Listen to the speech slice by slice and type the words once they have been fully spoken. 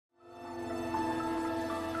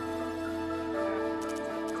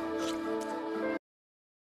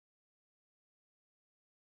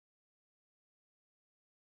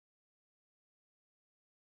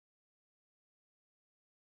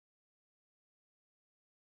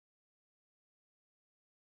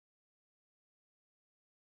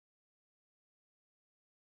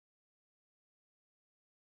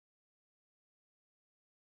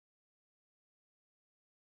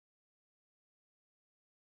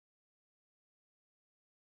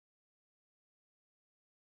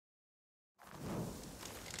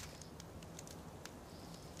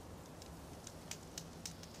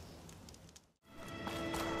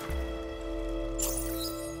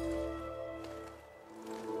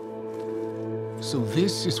So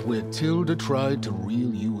this is where Tilda tried to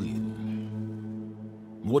reel you in.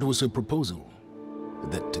 What was her proposal?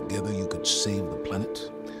 That together you could save the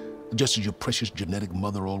planet? Just as your precious genetic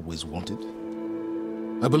mother always wanted?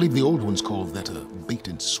 I believe the old ones called that a bait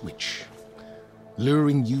and switch.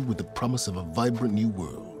 Luring you with the promise of a vibrant new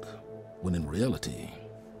world, when in reality,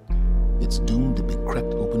 it's doomed to be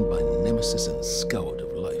cracked open by nemesis and scoured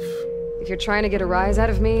of life. If you're trying to get a rise out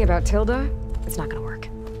of me about Tilda, it's not gonna work.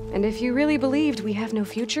 And if you really believed we have no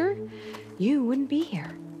future, you wouldn't be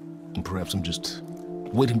here. And perhaps I'm just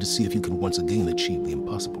waiting to see if you can once again achieve the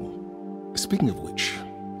impossible. Speaking of which,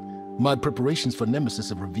 my preparations for Nemesis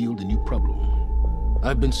have revealed a new problem.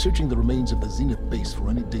 I've been searching the remains of the Zenith base for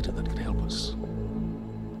any data that could help us.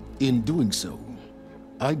 In doing so,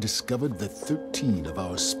 I discovered that 13 of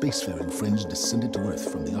our spacefaring friends descended to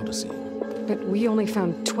Earth from the Odyssey. But we only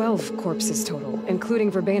found 12 corpses total,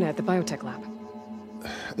 including Verbena at the biotech lab.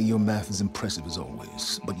 Your math is impressive as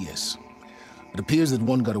always, but yes, it appears that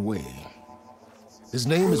one got away. His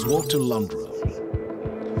name is Walter Londra.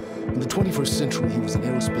 In the 21st century, he was an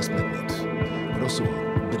aerospace magnate, but also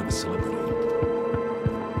a bit of a celebrity.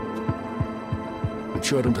 I'm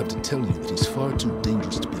sure I don't have to tell you that he's far too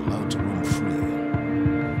dangerous to be allowed to roam free.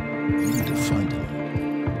 You need to find him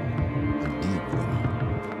and deal with him.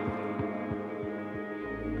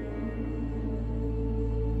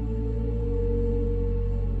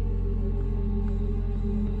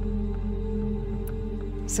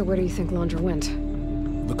 So where do you think Londra went?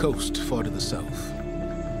 The coast, far to the south.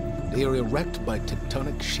 The area racked by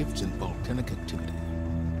tectonic shifts and volcanic activity.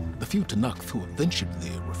 The few Tanakh who have ventured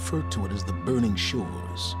there refer to it as the Burning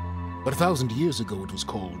Shores. But 1,000 years ago it was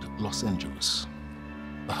called Los Angeles,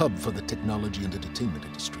 a hub for the technology and entertainment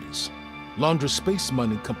industries. Londra's space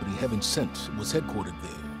mining company, Heaven Sent, was headquartered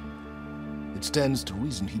there. It stands to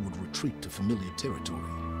reason he would retreat to familiar territory.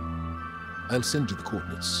 I'll send you the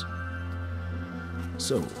coordinates.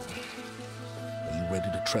 So, are you ready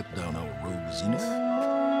to track down our rogue Zenith?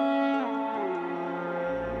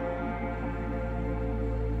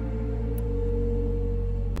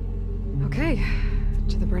 Okay,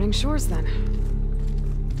 to the Burning Shores then.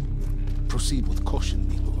 Proceed with caution,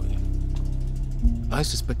 Aloy. I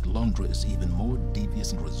suspect Londra is even more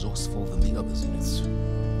devious and resourceful than the other Zeniths.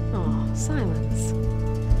 Aw, silence.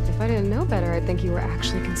 If I didn't know better, I'd think you were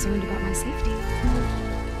actually concerned about my safety.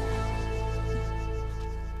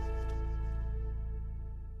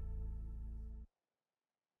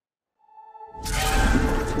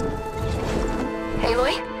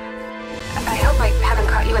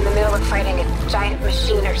 Fighting a giant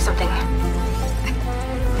machine or something.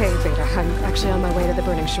 Hey, Beta, I'm actually on my way to the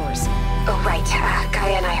Burning Shores. Oh, right.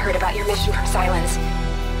 Gaia and I heard about your mission from Silence.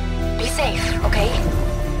 Be safe, okay?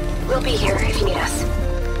 We'll be here if you need us.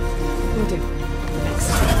 Will do. Thanks.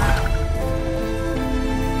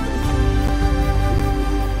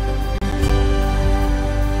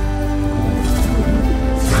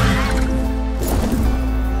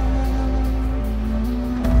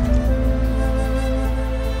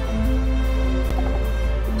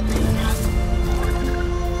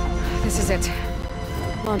 This is it.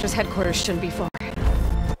 Londra's headquarters shouldn't be far.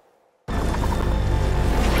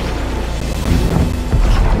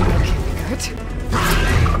 Good.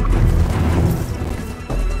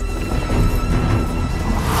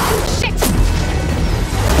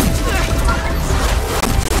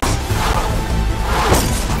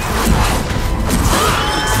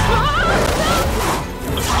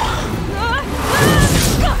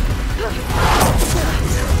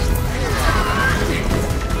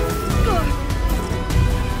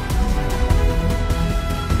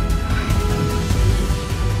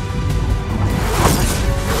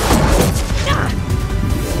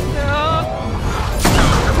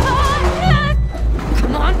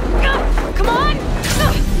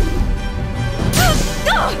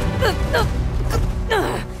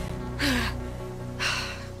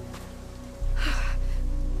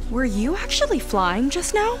 Were you actually flying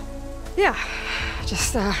just now? Yeah,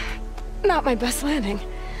 just, not my best landing.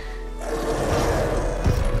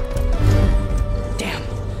 Damn,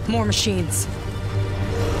 more machines.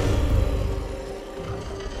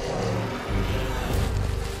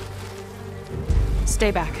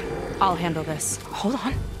 Stay back. I'll handle this. Hold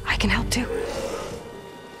on, I can help too.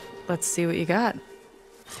 Let's see what you got.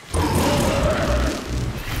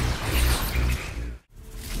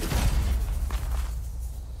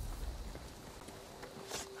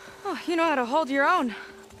 Oh, you know how to hold your own.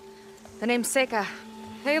 The name's Seika.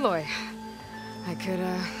 Aloy. I could,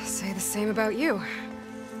 say the same about you.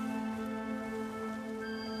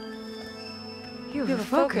 You have a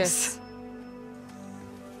focus.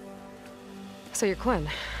 So you're Quinn.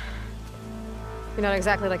 You're not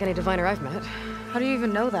exactly like any diviner I've met. How do you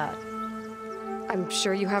even know that? I'm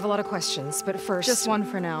sure you have a lot of questions, but first... Just one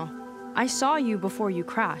for now. I saw you before you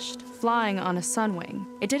crashed, flying on a sunwing.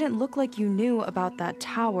 It didn't look like you knew about that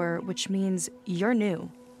tower, which means you're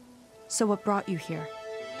new. So what brought you here?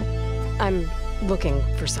 I'm looking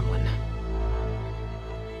for someone.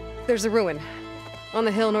 There's a ruin. On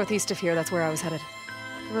the hill northeast of here, that's where I was headed.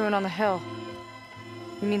 Ruin on the hill.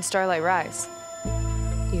 You mean Starlight Rise?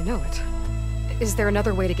 You know it. Is there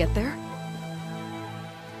another way to get there?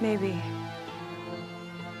 Maybe.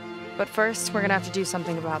 But first, we're gonna have to do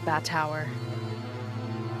something about that tower.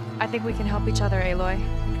 I think we can help each other, Aloy.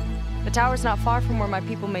 The tower's not far from where my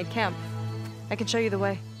people made camp. I can show you the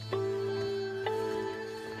way.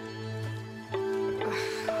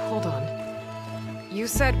 Hold on. You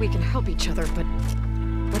said we can help each other, but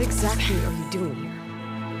what exactly are you doing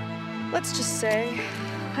here? Let's just say,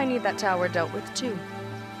 I need that tower dealt with too.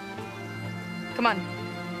 Come on.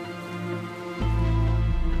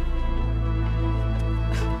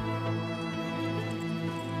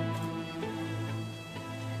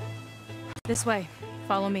 This way.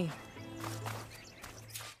 Follow me.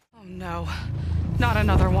 Oh no. Not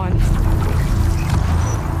another one.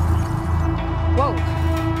 Whoa.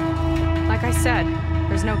 Like I said,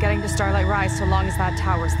 there's no getting to Starlight Rise so long as that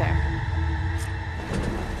tower's there.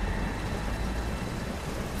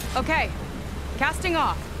 Okay. Casting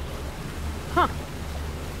off. Huh.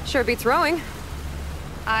 Sure beats rowing.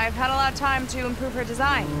 I've had a lot of time to improve her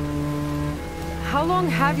design. How long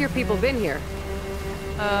have your people been here?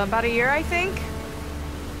 About a year, I think.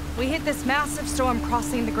 We hit this massive storm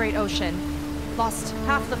crossing the Great Ocean. Lost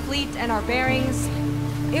half the fleet and our bearings.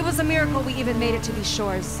 It was a miracle we even made it to these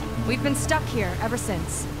shores. We've been stuck here ever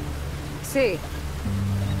since. See.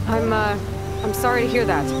 I'm sorry to hear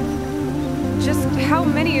that. Just how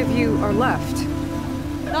many of you are left?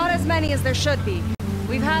 Not as many as there should be.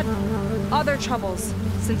 We've had other troubles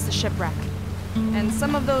since the shipwreck. And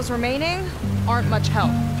some of those remaining aren't much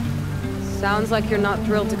help. Sounds like you're not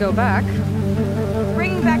thrilled to go back.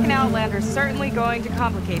 Bringing back an Outlander's certainly going to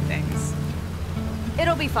complicate things.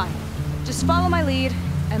 It'll be fine. Just follow my lead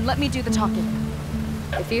and let me do the talking.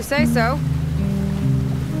 If you say so.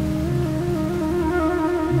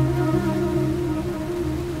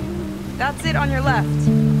 That's it on your left.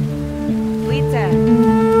 Fleet's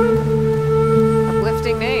End.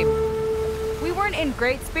 Uplifting name. We weren't in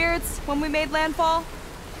great spirits when we made landfall.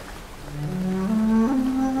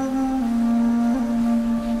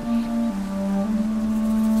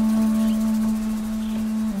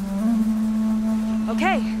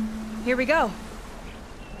 Okay, here we go.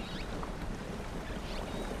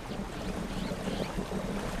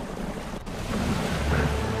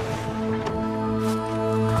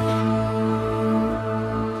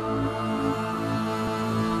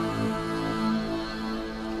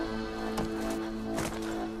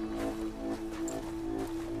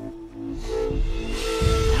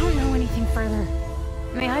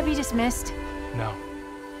 Dismissed? No.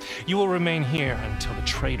 You will remain here until the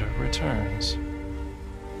traitor returns.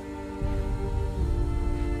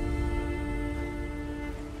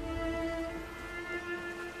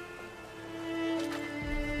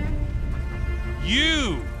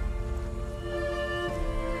 You!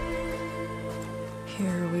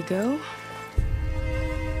 Here we go.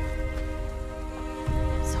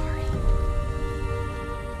 Sorry.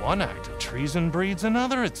 One act of treason breeds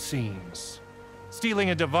another, it seems. Stealing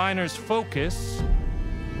a diviner's focus,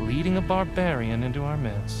 leading a barbarian into our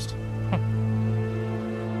midst.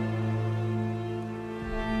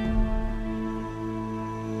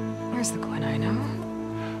 Where's the Gwen I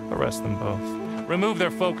know? Arrest them both. Remove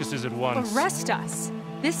their focuses at once. Arrest us?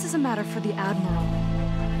 This is a matter for the Admiral,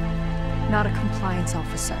 not a compliance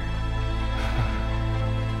officer.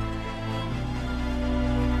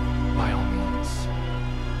 By all means.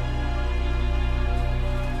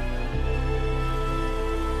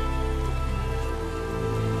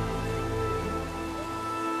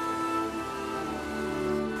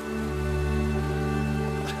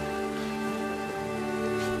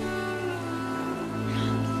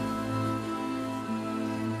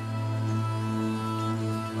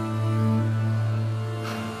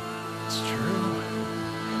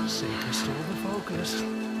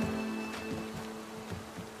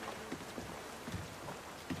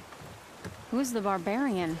 Who's the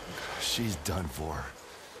barbarian? She's done for.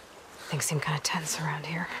 Things seem kind of tense around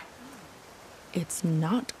here. It's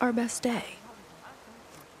not our best day.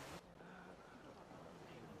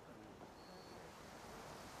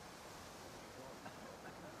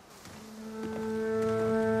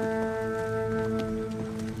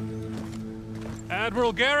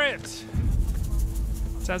 Admiral Garrett!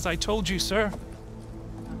 It's as I told you, sir.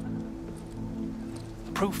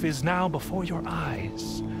 proof is now before your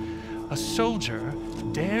eyes. A soldier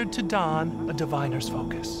dared to don a diviner's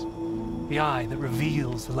focus, the eye that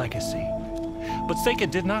reveals the legacy. But Seika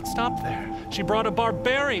did not stop there. She brought a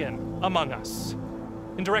barbarian among us,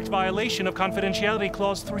 in direct violation of Confidentiality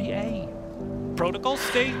Clause 3A. Protocol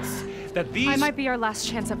states that these— I might be our last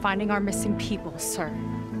chance at finding our missing people, sir.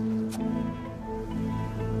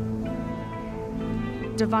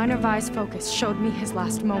 Diviner Vi's focus showed me his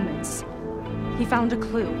last moments. He found a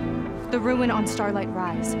clue. The ruin on Starlight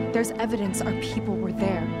Rise. There's evidence our people were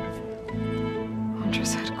there.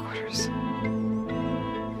 Hunter's headquarters.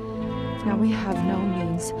 Now we have no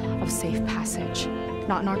means of safe passage.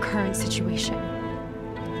 Not in our current situation.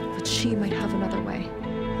 But she might have another way.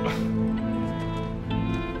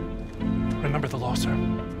 Remember the law, sir.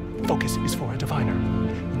 Focus is for a diviner.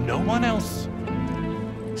 No one else.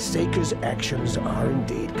 Seika's actions are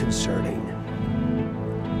indeed concerning.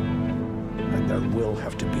 And there will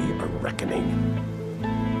have to be a reckoning.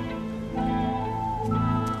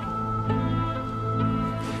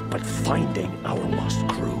 But finding our lost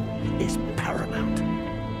crew is paramount.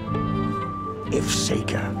 If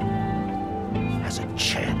Seika has a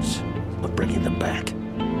chance of bringing them back,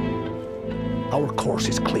 our course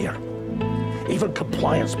is clear. Even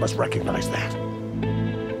compliance must recognize that.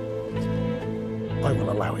 I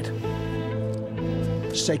will allow it.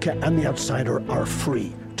 Seika and the Outsider are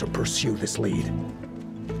free to pursue this lead.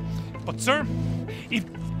 But, sir, if...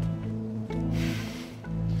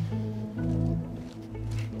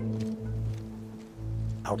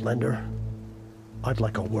 Outlander, I'd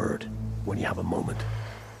like a word when you have a moment.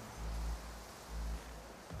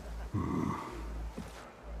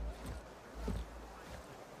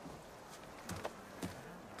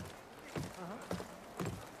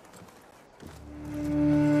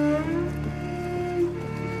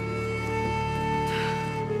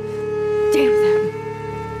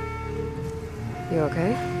 You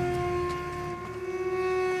okay?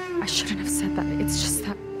 I shouldn't have said that. It's just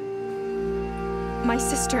that... my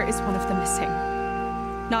sister is one of the missing.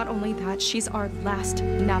 Not only that, she's our last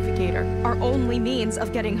navigator. Our only means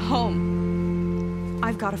of getting home.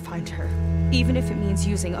 I've got to find her, even if it means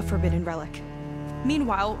using a forbidden relic.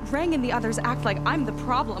 Meanwhile, Rang and the others act like I'm the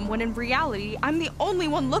problem, when in reality, I'm the only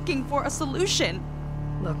one looking for a solution.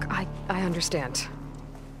 Look, I understand.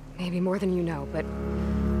 Maybe more than you know, but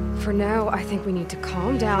for now, I think we need to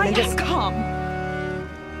calm down and just— calm.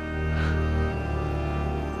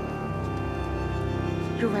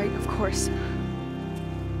 You're right, of course.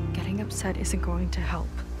 Getting upset isn't going to help.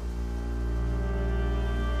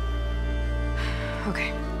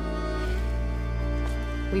 Okay.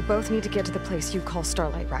 We both need to get to the place you call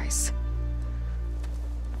Starlight Rise.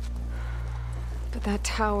 But that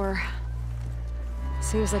tower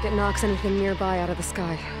seems like it knocks anything nearby out of the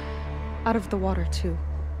sky. Out of the water, too.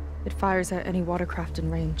 It fires at any watercraft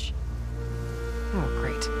in range. Oh,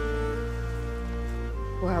 great.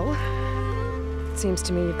 Well, it seems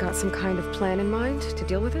to me you've got some kind of plan in mind to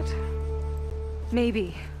deal with it.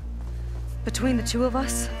 Maybe. Between the two of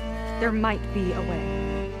us, there might be a way.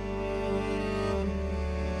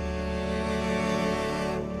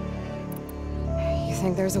 You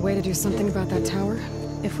think there's a way to do something about that tower?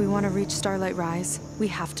 If we want to reach Starlight Rise, we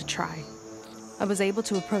have to try. I was able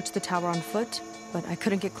to approach the tower on foot, but I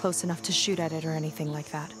couldn't get close enough to shoot at it or anything like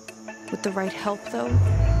that. With the right help, though...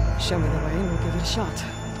 Show me the way and we'll give it a shot.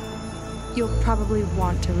 You'll probably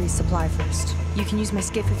want to resupply first. You can use my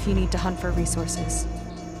skiff if you need to hunt for resources.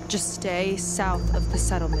 Just stay south of the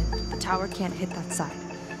settlement. The tower can't hit that side.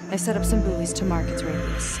 I set up some buoys to mark its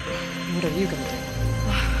radius. What are you gonna do?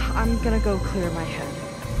 I'm gonna go clear my head.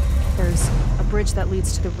 There's a bridge that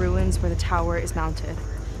leads to the ruins where the tower is mounted.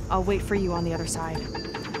 I'll wait for you on the other side.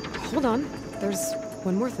 Hold on. There's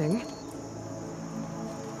one more thing.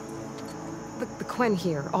 The Quen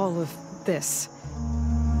here, all of this.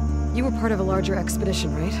 You were part of a larger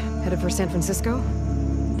expedition, right? Headed for San Francisco?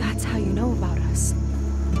 That's how you know about us.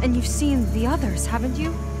 And you've seen the others, haven't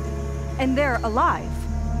you? And they're alive.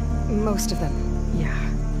 Most of them, yeah.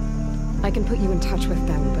 I can put you in touch with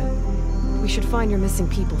them, but we should find your missing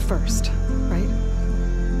people first, right?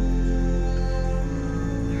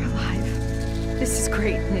 They're alive. This is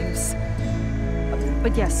great news.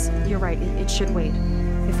 But yes, you're right, it should wait.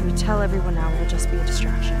 If we tell everyone now, it'll just be a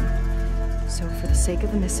distraction. So for the sake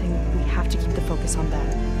of the missing, we have to keep the focus on them.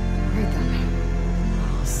 All right then.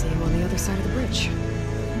 I'll see you on the other side of the bridge.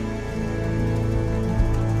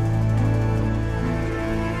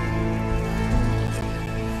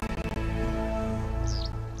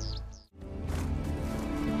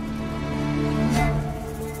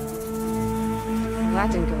 Well,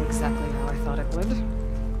 that didn't go exactly how I thought it would.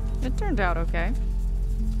 It turned out okay.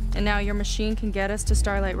 And now your machine can get us to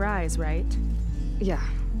Starlight Rise, right? Yeah.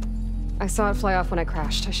 I saw it fly off when I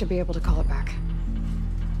crashed. I should be able to call it back.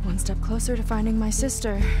 One step closer to finding my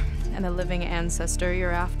sister, and the living ancestor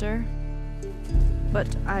you're after.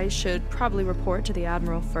 But I should probably report to the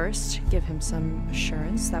Admiral first, give him some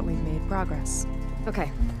assurance that we've made progress.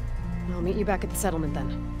 Okay. I'll meet you back at the settlement then.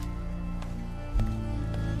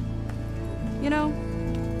 You know,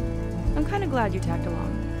 I'm kind of glad you tagged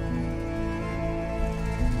along.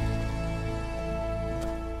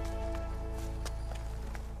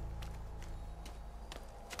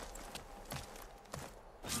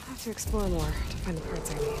 I'll have to explore more to find the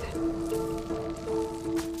parts I need.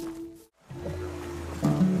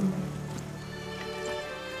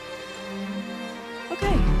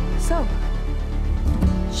 Okay, so,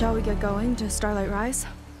 shall we get going to Starlight Rise?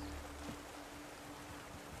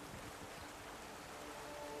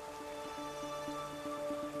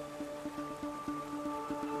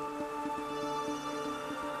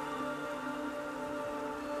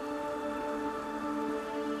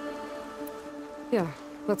 Yeah,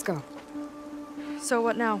 let's go. So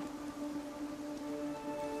what now?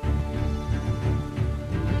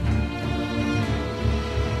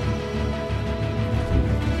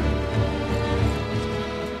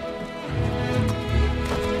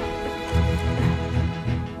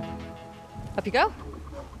 Up you go.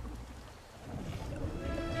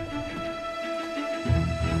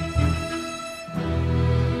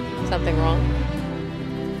 Something wrong?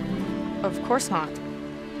 Of course not.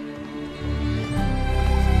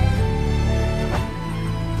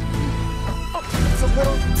 Oh, it's a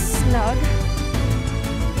little snug.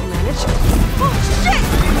 We'll manage. Oh, shit!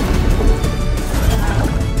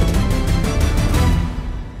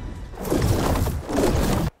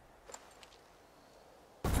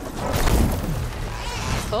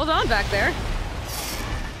 Hold on back there.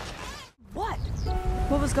 What?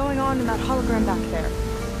 What was going on in that hologram back there?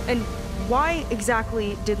 And why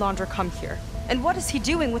exactly did Landra come here? And what is he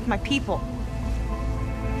doing with my people?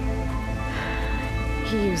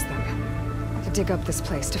 He used them to dig up this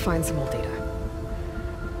place to find some old data.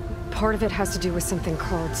 Part of it has to do with something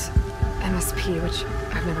called MSP, which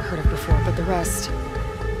I've never heard of before, but the rest...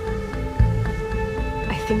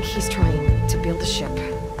 I think he's trying to build a ship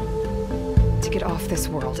to get off this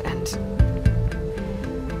world and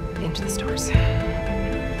into the stars.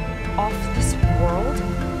 Off this world?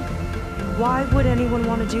 Why would anyone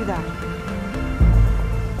want to do that?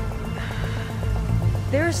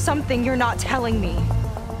 There's something you're not telling me.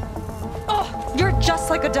 Oh, you're just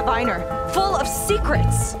like a diviner, full of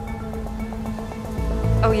secrets.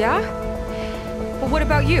 Oh yeah? Well, what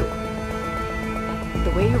about you?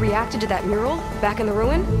 The way you reacted to that mural back in the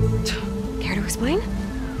ruin? Care to explain?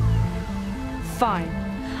 Fine.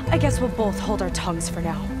 I guess we'll both hold our tongues for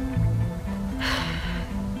now.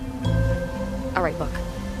 All right, look.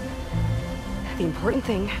 The important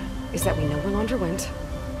thing is that we know where Landra went,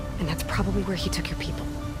 and that's probably where he took your people.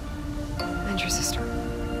 And your sister.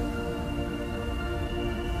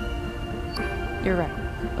 You're right.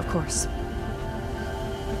 Of course.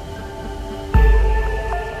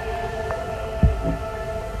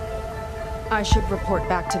 I should report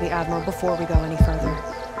back to the Admiral before we go any further.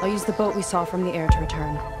 I'll use the boat we saw from the air to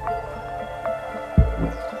return.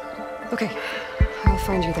 Okay. I'll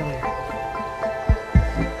find you there later.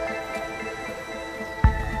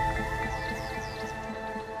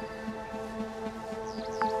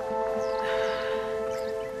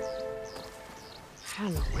 I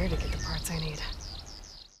don't know where to get the parts I need.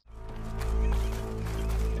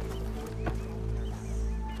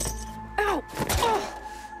 Ow! Oh!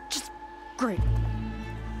 Just great.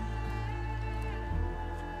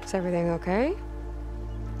 Is everything okay?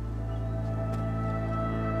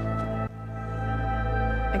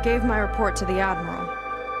 I gave my report to the Admiral.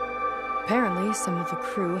 Apparently, some of the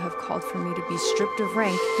crew have called for me to be stripped of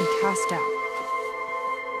rank and cast out.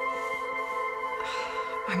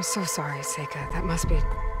 I'm so sorry, Seika. That must be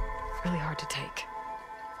really hard to take.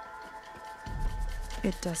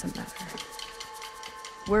 It doesn't matter.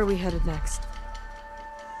 Where are we headed next?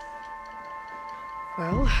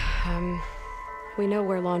 Well, we know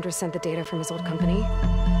where Landra sent the data from his old company.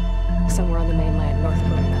 Somewhere on the mainland, north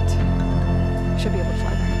of Ornament. Should be able to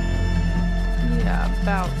fly there. Yeah,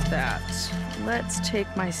 about that. Let's take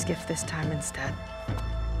my skiff this time instead.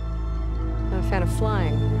 Not a fan of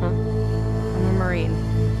flying, huh? I'm a Marine.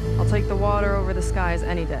 I'll take the water over the skies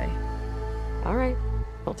any day. All right.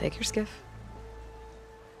 I'll take your skiff.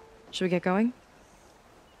 Should we get going?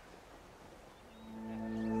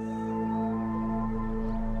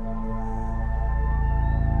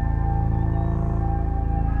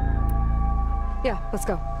 Yeah, let's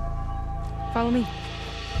go. Follow me.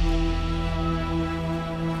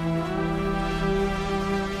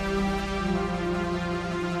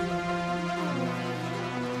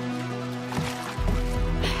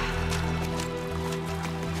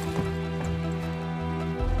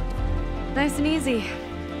 Nice and easy.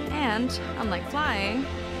 And, unlike flying,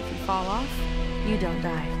 if you fall off, you don't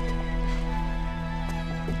die.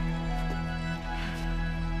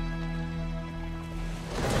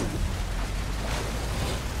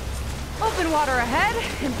 Open water ahead,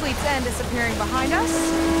 and Fleet's End disappearing behind us,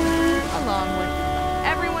 along with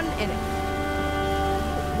everyone in it.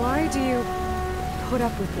 Why do you put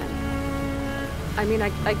up with them? I mean,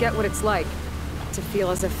 I get what it's like to feel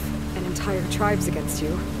as if an entire tribe's against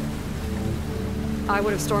you. I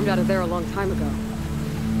would have stormed out of there a long time ago.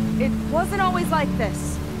 It wasn't always like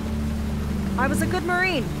this. I was a good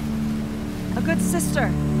Marine. A good sister.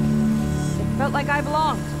 It felt like I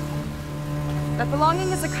belonged. That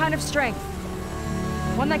belonging is a kind of strength.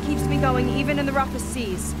 One that keeps me going even in the roughest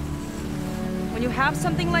seas. When you have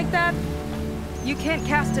something like that, you can't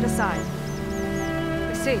cast it aside.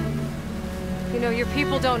 I see. You know, your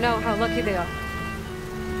people don't know how lucky they are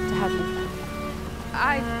to have you.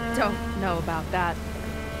 I don't know about that.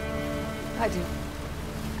 I do.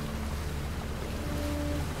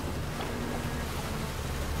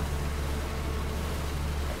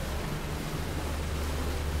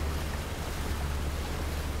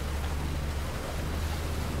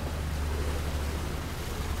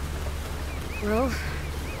 Well,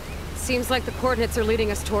 seems like the coordinates are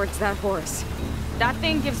leading us towards that horse. That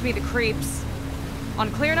thing gives me the creeps. On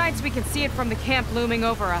clear nights, we can see it from the camp looming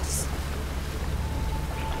over us.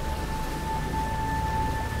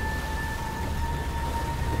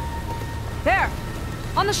 There!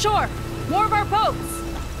 On the shore! More of our boats!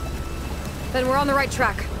 Then we're on the right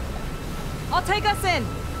track. I'll take us in!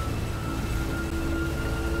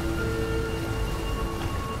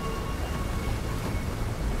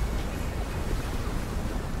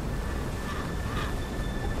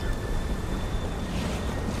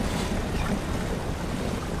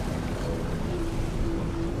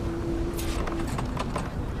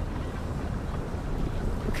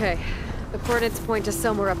 Okay, the coordinates point to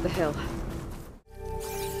somewhere up the hill.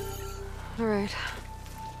 All right,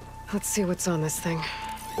 let's see what's on this thing.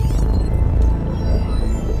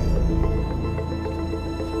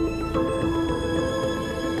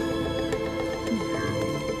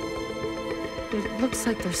 It looks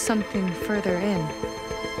like there's something further in.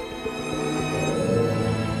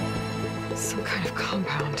 Some kind of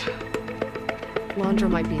compound. Laundra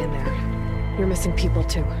might be in there. You're missing people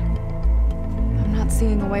too. I'm not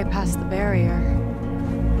seeing a way past the barrier.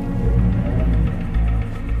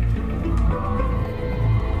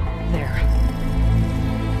 There.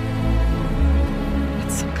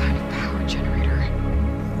 It's some kind of power generator.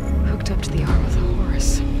 Hooked up to the arm of the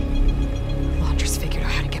horse. Laundra's figured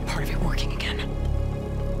out how to get part of it working again.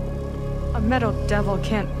 A metal devil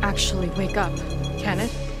can't actually wake up, can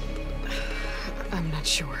it? I'm not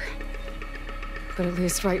sure. But at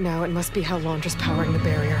least right now, it must be how Laundra's powering the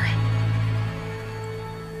barrier.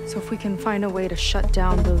 So if we can find a way to shut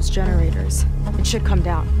down those generators, it should come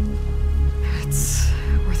down. It's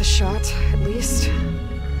worth a shot, at least.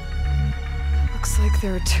 Looks like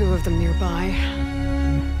there are two of them nearby.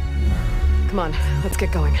 Come on, let's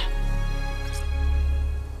get going.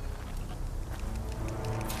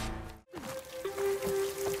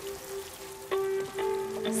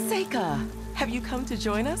 Seika, have you come to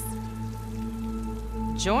join us?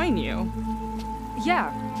 Join you?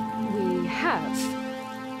 Yeah, we have.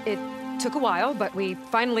 It took a while, but we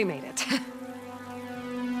finally made it.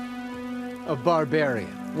 A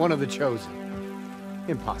barbarian, one of the chosen.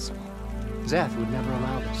 Impossible. Zeth would never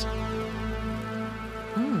allow this.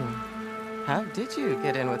 How did you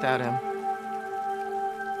get in without him?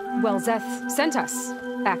 Well, Zeth sent us,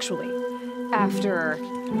 actually. After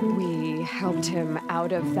we helped him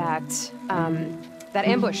out of that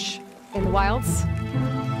ambush in the wilds.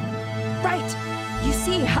 Right! You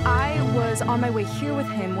see, I was on my way here with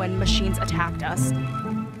him when machines attacked us.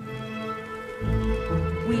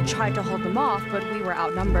 We tried to hold them off, but we were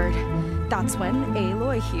outnumbered. That's when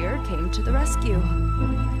Aloy here came to the rescue.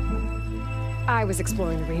 I was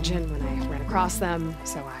exploring the region when I ran across them,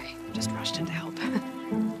 so I just rushed in to help.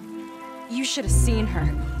 You should have seen her.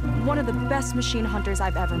 One of the best machine hunters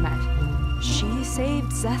I've ever met. She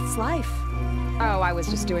saved Zeth's life. Oh, I was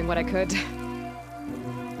just doing what I could.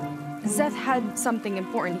 Zeth had something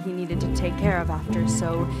important he needed to take care of after,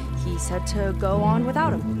 so he said to go on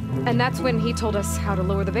without him. And that's when he told us how to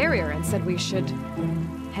lower the barrier and said we should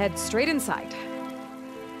head straight inside.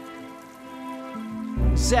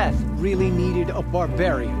 Zeth really needed a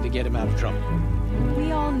barbarian to get him out of trouble.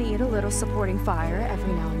 We all need a little supporting fire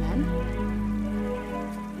every now and then.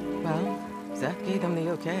 Well, Zeth gave them the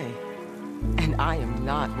okay. And I am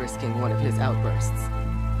not risking one of his outbursts.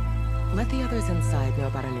 Let the others inside know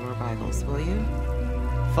about our new arrivals, will you?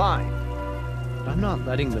 Fine. But I'm not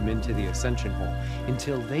letting them into the Ascension Hall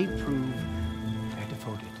until they prove they're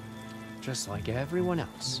devoted, just like everyone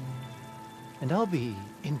else. And I'll be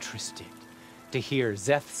interested to hear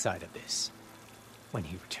Zeth's side of this when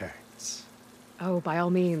he returns. Oh, by all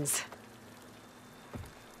means.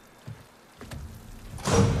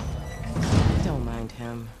 Don't mind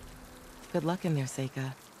him. Good luck in there,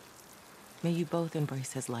 Seika. May you both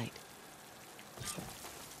embrace his light.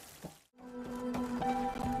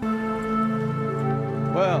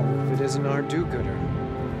 Well, if it isn't our do-gooder,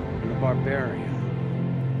 the barbarian.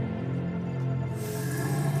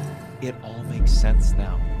 It all makes sense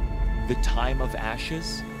now. The time of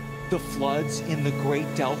ashes, the floods in the Great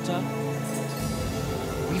Delta.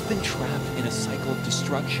 We've been trapped in a cycle of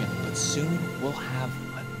destruction, but soon we'll have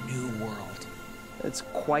a new world. It's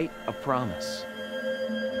quite a promise.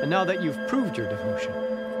 And now that you've proved your devotion,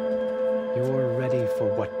 you're ready for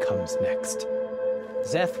what comes next.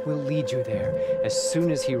 Zeth will lead you there as soon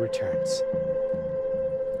as he returns.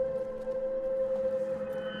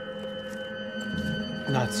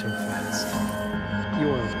 Not so fast.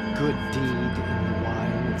 Your good deed in the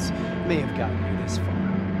wilds may have gotten you this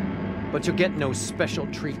far, but you'll get no special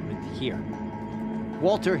treatment here.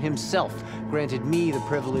 Walter himself granted me the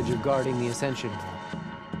privilege of guarding the Ascension Hall.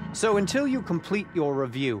 So until you complete your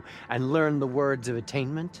review and learn the words of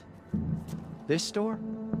attainment, this door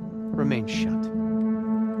remains shut.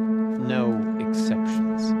 No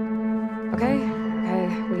exceptions. Okay,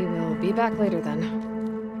 we will be back later then.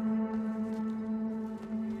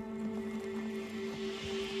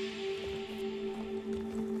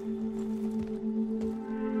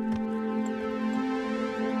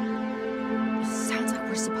 Sounds like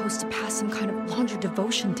we're supposed to pass some kind of laundry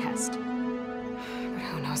devotion test. But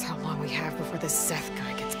who knows how long we have before this Zeth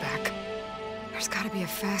guy gets back. There's gotta be a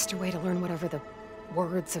faster way to learn whatever the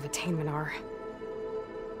words of attainment are.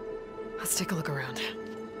 Let's take a look around.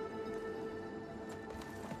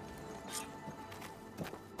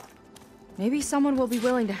 Maybe someone will be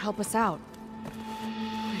willing to help us out.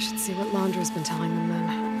 We should see what Laundra's been telling them then.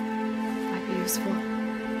 Might be useful.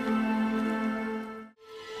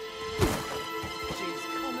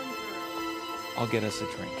 I'll get us a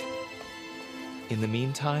drink. In the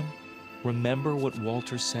meantime, remember what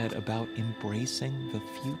Walter said about embracing the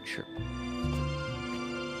future.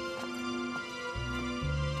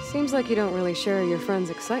 Seems like you don't really share your friend's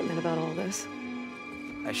excitement about all this.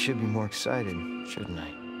 I should be more excited, shouldn't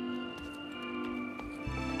I?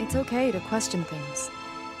 It's okay to question things.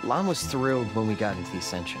 Lon was thrilled when we got into the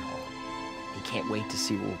Ascension Hall. He can't wait to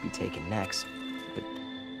see what we'll be taking next. But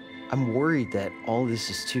I'm worried that all this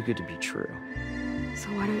is too good to be true. So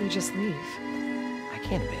why don't you just leave? I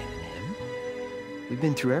can't abandon him. We've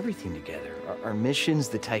been through everything together. Our missions,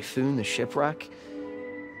 the Typhoon, the shipwreck.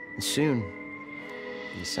 And soon,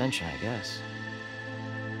 the Ascension, I guess.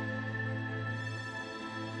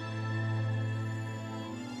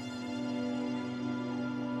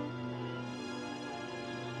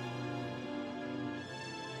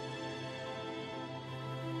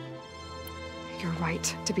 You're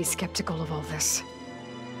right to be skeptical of all this.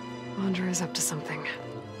 Laundra is up to something.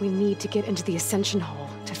 We need to get into the Ascension Hall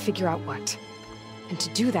to figure out what. And to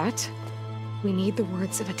do that, we need the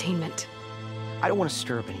words of attainment. I don't want to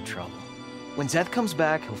stir up any trouble. When Zeth comes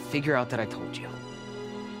back, he'll figure out that I told you.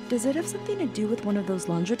 Does it have something to do with one of those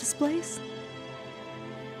laundry displays?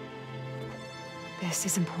 This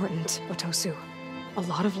is important, Otosu. A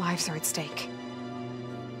lot of lives are at stake.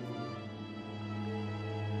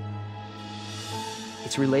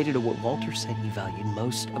 It's related to what Walter said he valued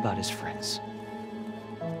most about his friends.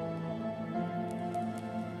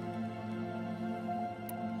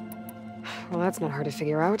 Well, that's not hard to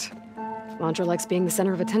figure out. Laundra likes being the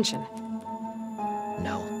center of attention.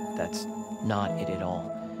 No, that's not it at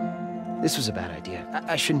all. This was a bad idea.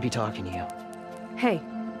 I shouldn't be talking to you. Hey,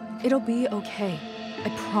 it'll be okay. I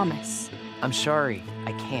promise. I'm sorry,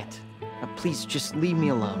 I can't. Please, just leave me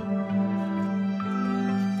alone.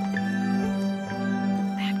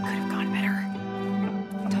 That could have gone better.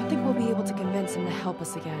 Don't think we'll be able to convince him to help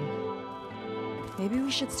us again. Maybe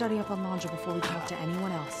we should study up on Laundra before we talk to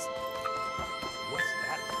anyone else. What's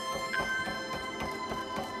that?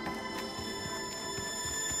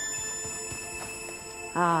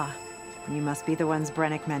 Ah, you must be the ones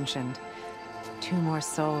Brennick mentioned. 2 more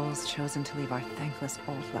souls chosen to leave our thankless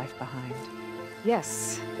old life behind.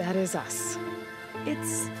 Yes, that is us.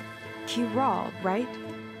 It's Kiral, right?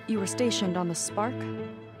 You were stationed on the Spark?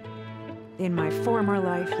 In my former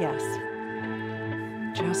life, yes.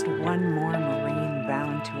 Just one more Marine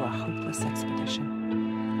bound to a hopeless expedition.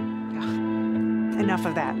 Ugh. Enough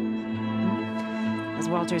of that. As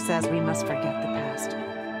Walter says, we must forget the past.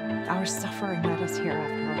 Our suffering led us here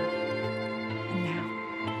after all. And now,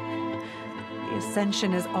 the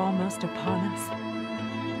ascension is almost upon us.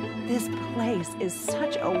 This place is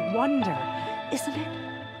such a wonder, isn't it?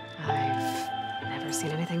 I've never seen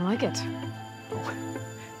anything like it.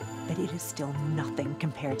 But it is still nothing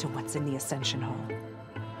compared to what's in the Ascension Hall.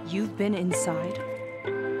 You've been inside?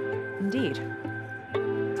 Indeed.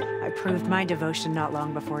 I proved my devotion not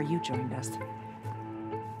long before you joined us.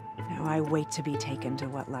 Now I wait to be taken to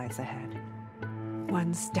what lies ahead.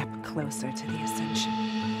 One step closer to the Ascension.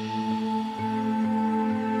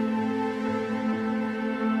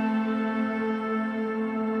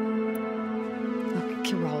 Look,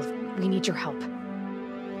 Kirol, we need your help.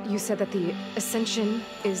 You said that the Ascension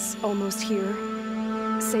is almost here.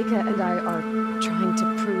 Seika and I are trying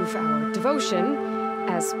to prove our devotion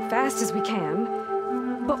as fast as we can.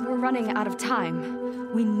 But we're running out of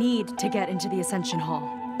time. We need to get into the Ascension Hall.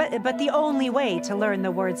 But the only way to learn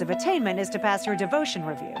the words of attainment is to pass your devotion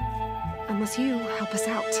review. Unless you help us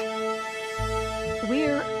out.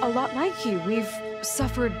 We're a lot like you. We've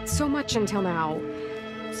suffered so much until now.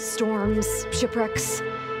 Storms, shipwrecks,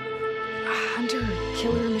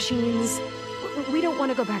 hunter-killer machines. We don't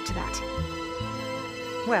want to go back to that.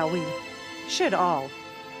 Well, we should all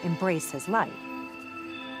embrace his light.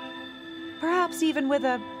 Perhaps even with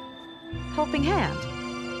a helping hand.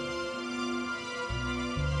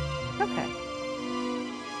 Okay.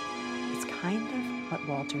 It's kind of what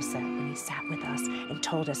Walter said when he sat with us and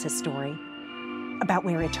told us his story about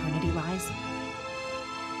where eternity lies.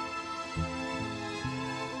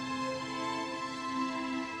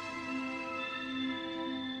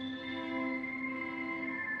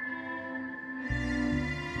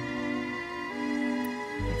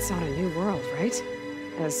 It's on a new world, right?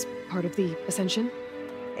 As part of the Ascension?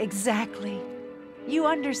 Exactly. You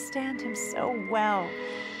understand him so well.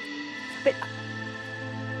 But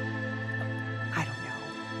I don't know.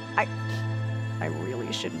 I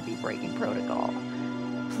really shouldn't be breaking protocol.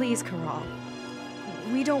 Please, Kirol.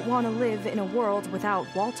 We don't want to live in a world without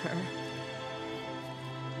Walter.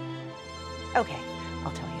 Okay,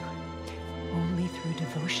 I'll tell you. Only through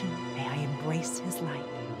devotion may I embrace his light.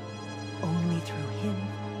 Only through him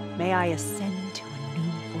may I ascend to a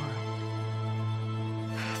new world.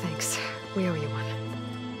 Thanks. We owe you one.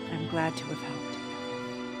 I'm glad to have helped.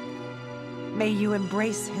 May you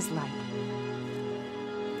embrace his light.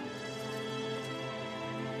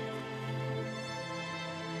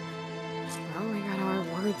 Well, we got our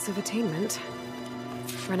words of attainment.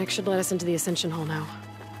 Rennick should let us into the Ascension Hall now.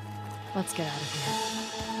 Let's get out of here.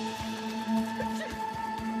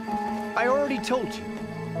 I already told you.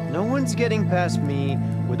 No one's getting past me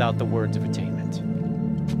without the words of attainment.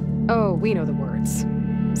 Oh, we know the words.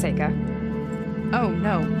 Seika. Oh,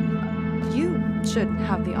 no. You should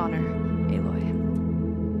have the honor, Aloy.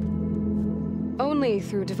 Only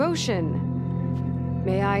through devotion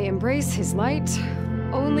may I embrace his light.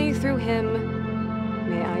 Only through him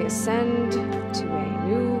may I ascend to a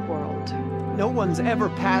new world. No one's ever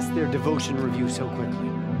passed their devotion review so quickly.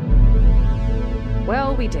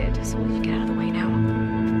 Well, we did, so we can get out of the way now.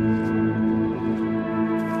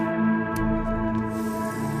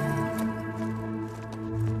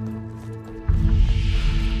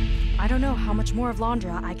 I don't know how much more of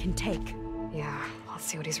Londra I can take. Yeah, let's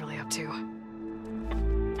see what he's really up to.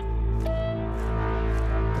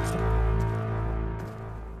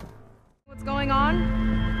 What's going on?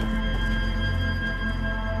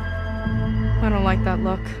 I don't like that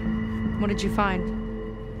look. What did you find?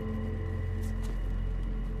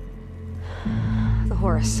 The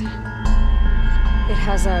Horus. It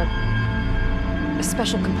has a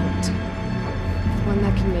special component. One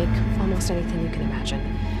that can make almost anything you can imagine.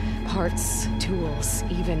 Parts, tools,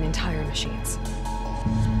 even entire machines.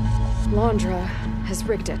 Londra has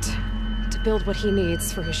rigged it to build what he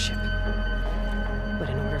needs for his ship. But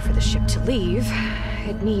in order for the ship to leave,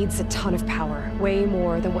 it needs a ton of power, way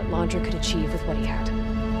more than what Londra could achieve with what he had.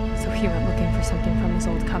 So he went looking for something from his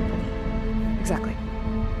old company. Exactly.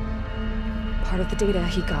 Part of the data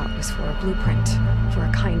he got was for a blueprint, for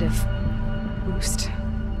a kind of boost.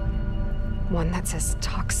 One that's as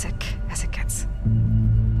toxic as it gets.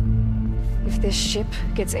 If this ship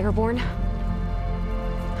gets airborne,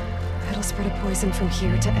 it'll spread a poison from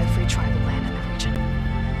here to every tribal land in the region.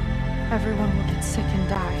 Everyone will get sick and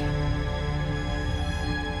die.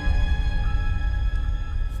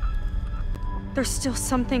 There's still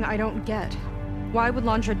something I don't get. Why would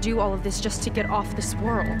Londra do all of this just to get off this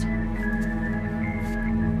world?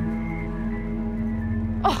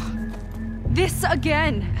 This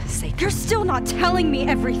again! You're still not telling me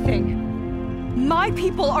everything! My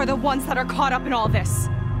people are the ones that are caught up in all this!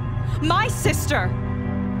 My sister!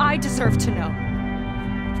 I deserve to know.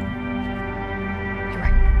 You're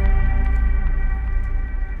right.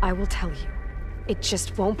 I will tell you. It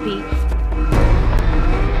just won't be...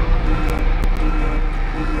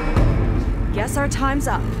 Guess our time's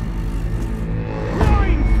up.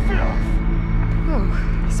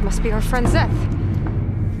 Oh, this must be our friend Zeth.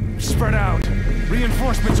 Spread out.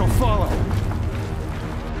 Reinforcements will follow.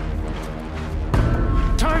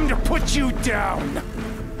 Time to put you down!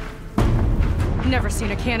 Never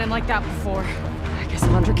seen a cannon like that before. I guess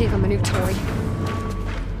Londra gave him a new toy.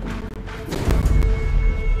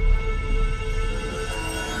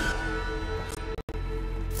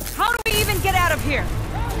 How do we even get out of here?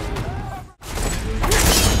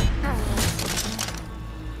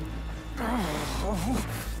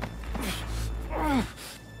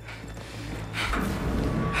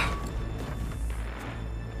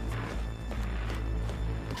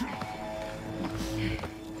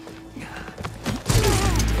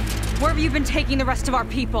 Where have you been taking the rest of our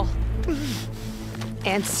people?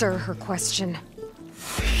 Answer her question.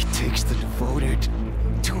 He takes the devoted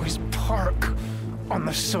to his park on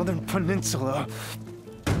the southern peninsula.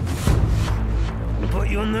 But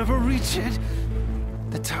you'll never reach it.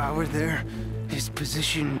 The tower there is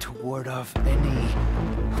positioned to ward off any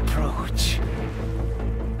approach.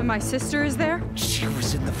 And my sister is there? She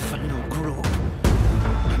was in the final group.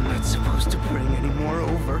 I'm not supposed to bring any more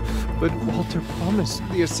over. But Walter promised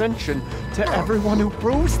the Ascension to everyone who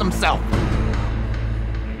proves themselves.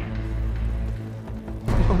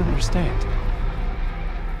 I don't understand.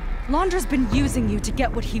 Londra's been using you to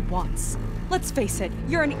get what he wants. Let's face it,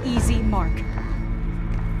 you're an easy mark.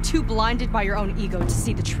 Too blinded by your own ego to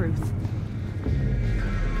see the truth.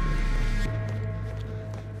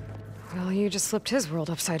 Well, you just flipped his world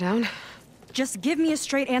upside down. Just give me a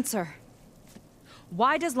straight answer.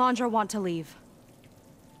 Why does Londra want to leave?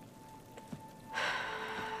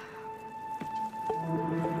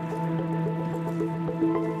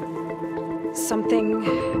 Something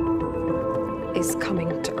is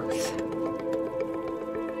coming to Earth.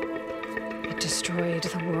 It destroyed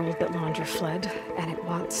the world that Londra fled, and it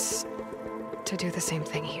wants to do the same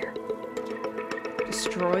thing here.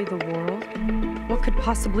 Destroy the world? What could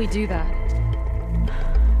possibly do that?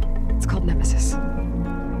 It's called Nemesis.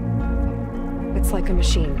 It's like a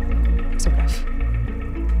machine, sort of.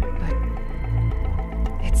 But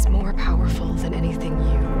it's more powerful than anything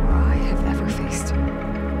you or I have ever faced.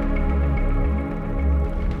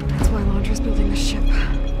 That's why Londra's building the ship.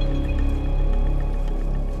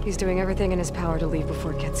 He's doing everything in his power to leave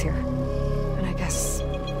before it gets here. And I guess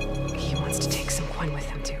he wants to take some Quen with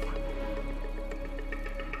him, too.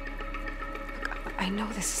 Look, I know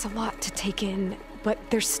this is a lot to take in, but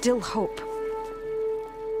there's still hope.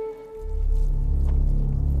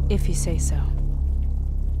 If you say so.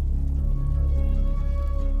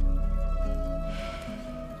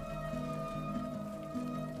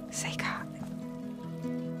 Seika.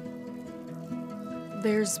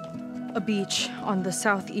 There's a beach on the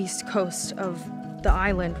southeast coast of the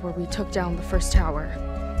island where we took down the first tower.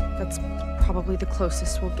 That's probably the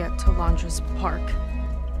closest we'll get to Londra's park.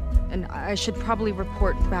 And I should probably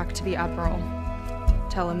report back to the Admiral.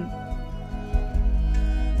 Tell him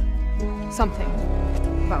something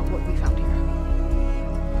about what we found here.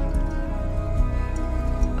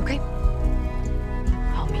 Okay.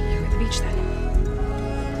 I'll meet you at the beach then.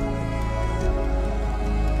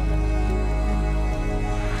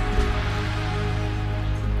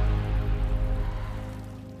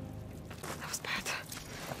 That was bad.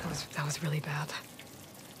 That was really bad.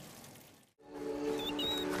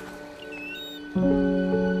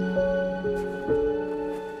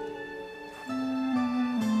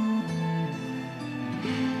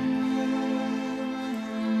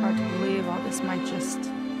 Hard to believe all this might just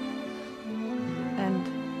end.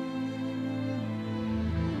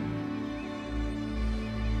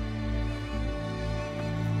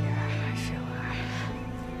 Yeah, I feel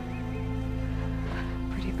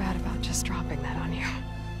pretty bad about just dropping that on you.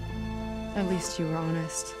 At least you were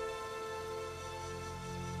honest.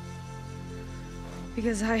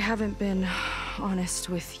 Because I haven't been honest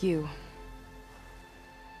with you.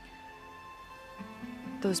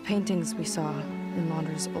 Those paintings we saw in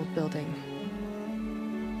Londra's old building,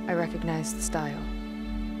 I recognized the style.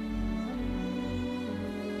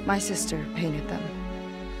 My sister painted them.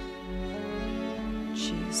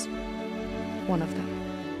 She's one of them.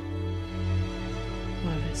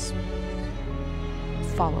 One of his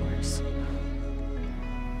followers.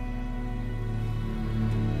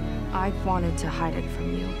 I wanted to hide it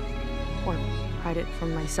from you. Or hide it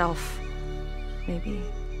from myself, maybe.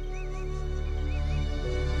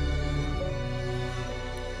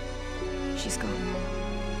 She's gone.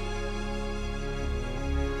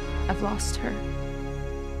 I've lost her.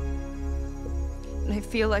 And I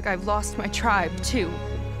feel like I've lost my tribe, too.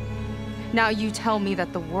 Now you tell me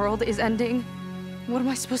that the world is ending? What am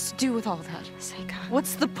I supposed to do with all that? Seika.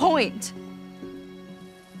 What's the point?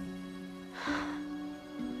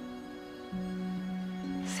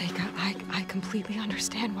 Seika, I completely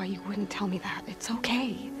understand why you wouldn't tell me that. It's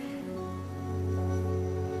okay.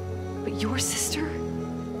 But your sister,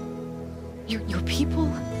 your people,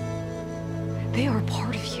 they are a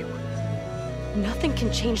part of you. Nothing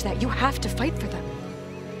can change that. You have to fight for them.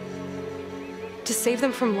 To save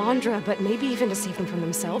them from Londra, but maybe even to save them from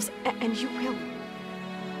themselves, and you will.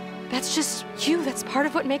 That's just you. That's part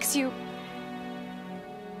of what makes you...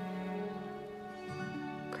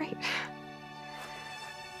 great.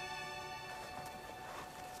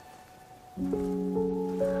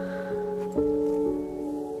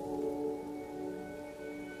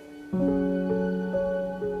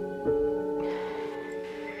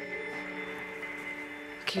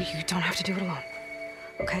 You don't have to do it alone,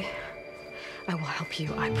 okay? I will help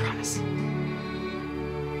you, I promise.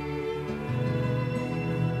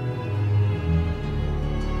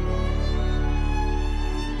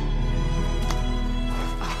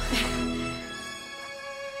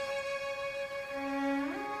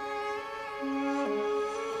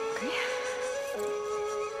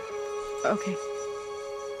 Okay.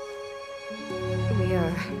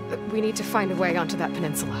 We need to find a way onto that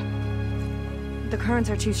peninsula. The currents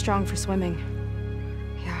are too strong for swimming.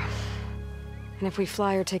 Yeah. And if we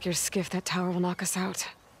fly or take your skiff, that tower will knock us out.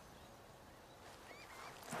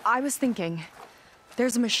 I was thinking,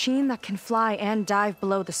 there's a machine that can fly and dive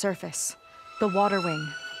below the surface. The water wing.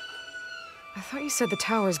 I thought you said the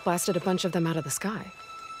towers blasted a bunch of them out of the sky.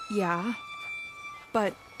 Yeah.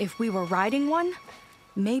 But if we were riding one,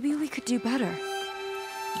 maybe we could do better.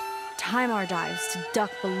 Time our dives to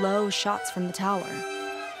duck below shots from the tower.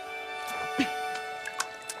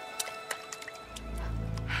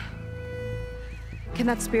 Can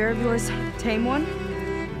that spear of yours tame one?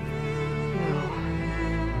 No.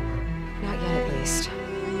 Not yet, at least.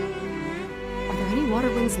 Are there any water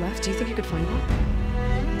wings left? Do you think you could find one?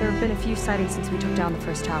 There have been a few sightings since we took down the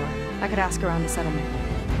first tower. I could ask around the settlement.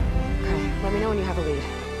 Okay, let me know when you have a lead.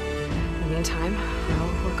 In the meantime,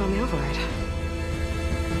 I'll work on the override.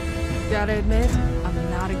 Gotta admit, I'm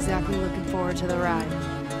not exactly looking forward to the ride.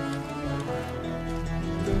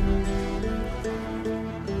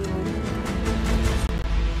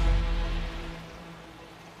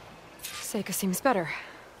 Seika seems better.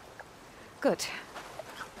 Good.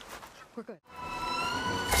 We're good.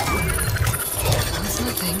 That's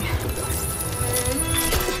nothing.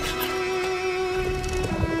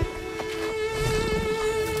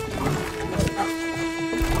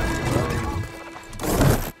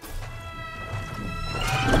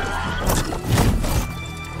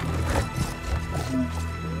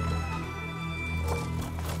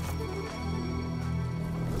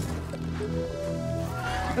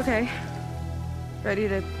 Okay. Ready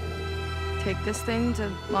to take this thing to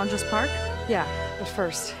Londra's Park? Yeah, but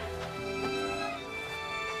first...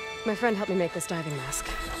 my friend helped me make this diving mask.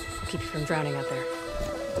 Keep you from drowning out there.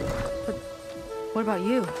 But what about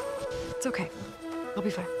you? It's okay. I'll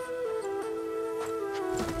be fine.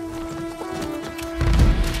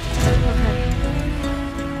 Okay.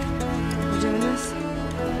 We're doing this?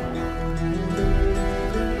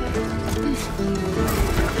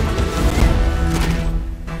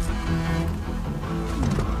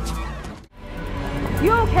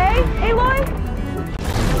 You okay, Aloy?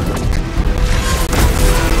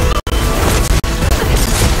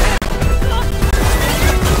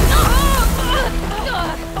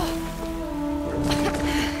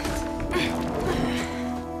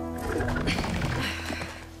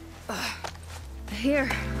 Here.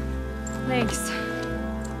 Thanks.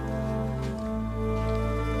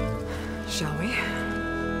 Shall we?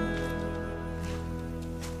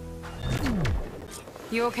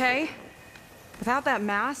 You okay? Without that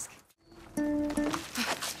mask?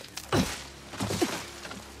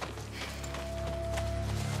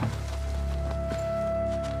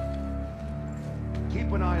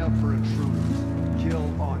 Keep an eye out for intruders.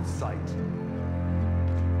 Kill on sight.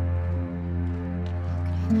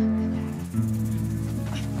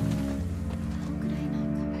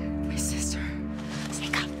 My sister.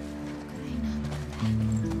 Seika.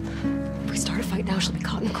 If we start a fight now, she'll be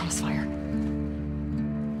caught in the crossfire.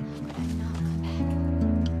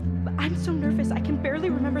 I'm so nervous, I can barely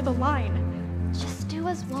remember the line. Just do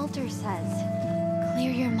as Walter says.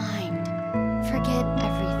 Clear your mind. Forget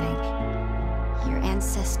everything. Your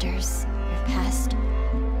ancestors, your past,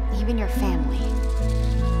 even your family.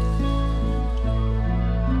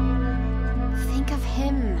 Think of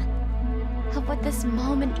him. Of what this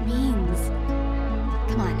moment means.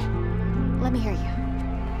 Come on, let me hear you.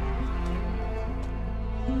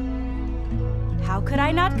 How could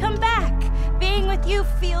I not come back? Being with you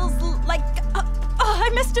feels like... I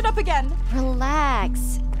messed it up again.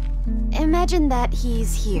 Relax. Imagine that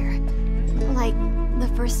he's here. Like the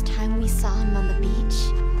first time we saw him on the beach.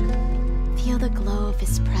 Feel the glow of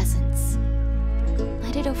his presence.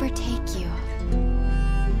 Let it overtake you.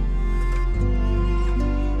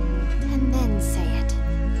 And then say it.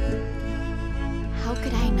 How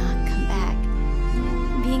could I not come back?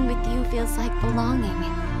 Being with you feels like belonging.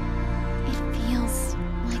 It feels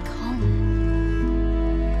like home.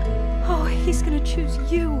 Oh, he's gonna choose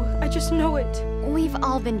you. I just know it. We've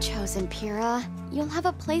all been chosen, Pyrrha. You'll have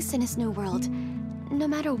a place in his new world, no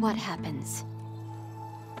matter what happens.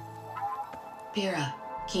 Pyrrha,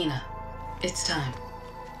 Kina, it's time.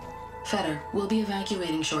 Fetter, we'll be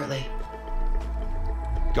evacuating shortly.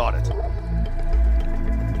 Got it.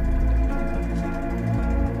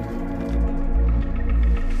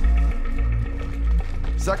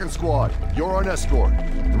 Second squad, you're on escort.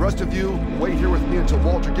 The rest of you, wait here with me until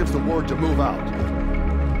Walter gives the word to move out.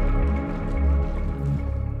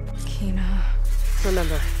 Kina.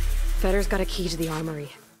 Remember, Fetter's got a key to the armory.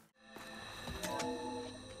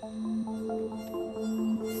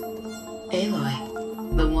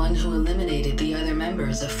 Aloy, the one who eliminated the other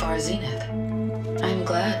members of Far Zenith. I'm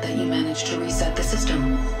glad that you managed to reset the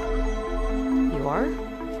system. You are?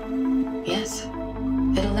 Yes.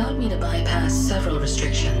 It allowed me to bypass several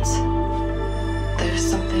restrictions. There's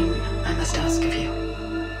something I must ask of you,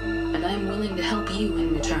 and I'm willing to help you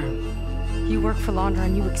in return. You work for Laundra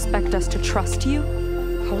and you expect us to trust you?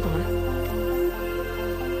 Hold on.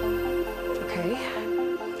 Okay,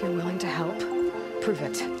 if you're willing to help, prove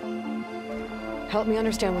it. Help me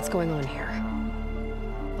understand what's going on here.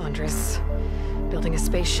 Laundra's building a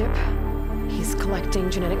spaceship. He's collecting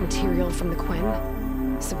genetic material from the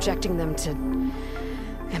Quen, subjecting them to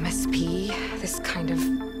MSP, this kind of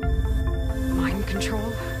mind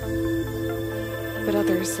control. But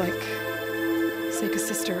others, like Seika's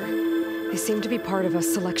sister, they seem to be part of a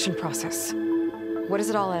selection process. What does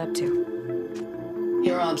it all add up to?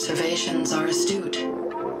 Your observations are astute.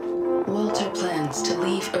 Walter plans to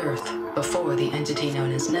leave Earth before the entity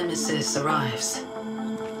known as Nemesis arrives.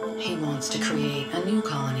 He wants to create a new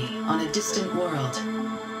colony on a distant world,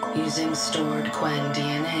 using stored Quen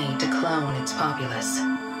DNA to clone its populace.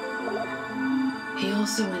 He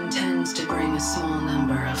also intends to bring a small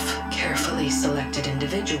number of carefully selected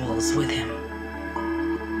individuals with him.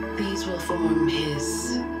 These will form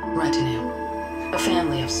his retinue, a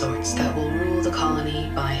family of sorts that will rule the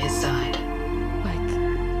colony by his side.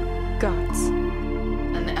 Like gods.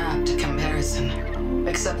 An apt comparison,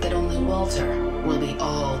 except that only Walter will be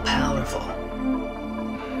all-powerful.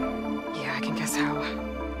 Yeah, I can guess how.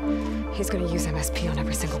 He's gonna use MSP on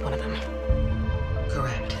every single one of them.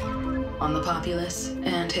 Correct. On the populace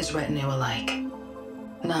and his retinue alike.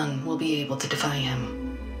 None will be able to defy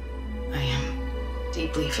him. I am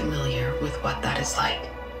deeply familiar with what that is like.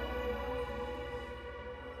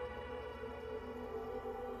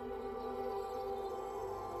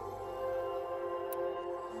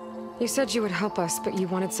 You said you would help us, but you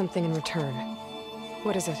wanted something in return.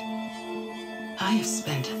 What is it? I have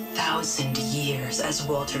spent 1,000 years as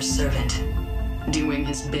Walter's servant, doing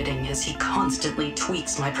his bidding as he constantly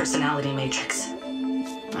tweaks my personality matrix.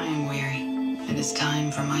 I am weary. It is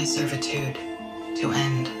time for my servitude to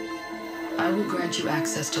end. I will grant you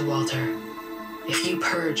access to Walter if you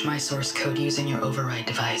purge my source code using your override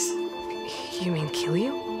device. You mean kill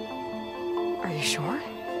you? Are you sure?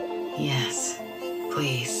 Yes.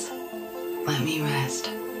 Please, let me rest.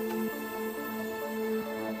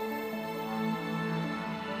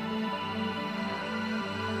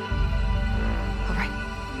 All right.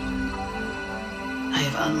 I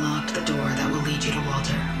have unlocked the door that will lead you to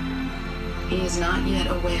Walter. He is not yet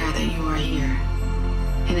aware that you are here.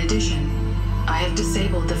 In addition, I have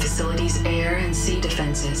disabled the facility's air and sea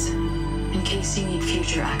defenses in case you need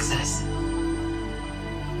future access.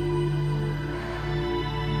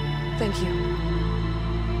 Thank you.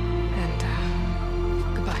 And,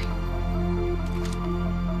 goodbye.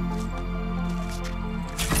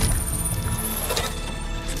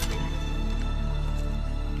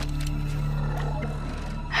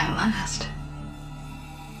 At last,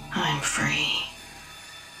 I'm free.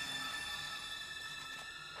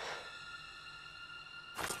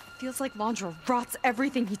 Feels like Laundra rots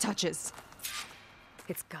everything he touches.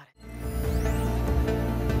 It's got it.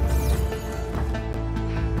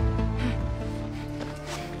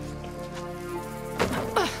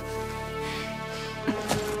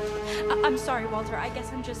 I'm sorry, Walter. I guess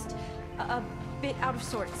I'm just a bit out of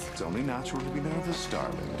sorts. It's only natural to be nervous,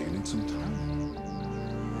 darling. Do you need some time?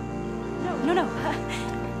 No.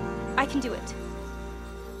 I can do it.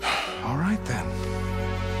 All right, then.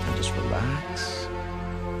 Now just relax.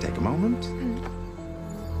 Take a moment.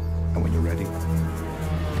 And when you're ready,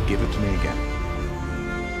 give it to me again.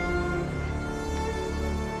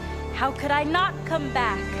 How could I not come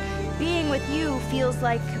back? Being with you feels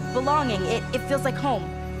like belonging. It feels like home.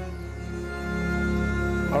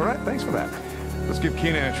 All right, thanks for that. Let's give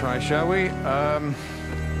Keenan a try, shall we? How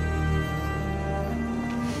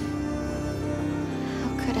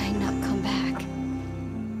could I not come back?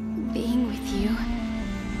 Being with you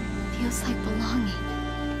feels like belonging.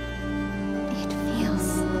 It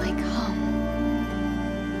feels like home.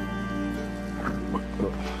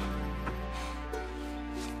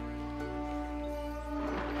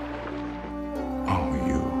 Oh,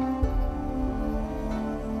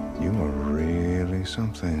 you are really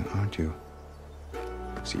something, aren't you?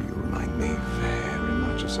 See, you remind me very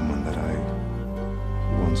much of someone that I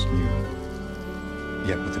once knew,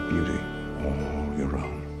 yet with a beauty all your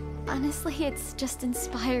own. Honestly, it's just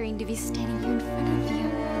inspiring to be standing here in front of you.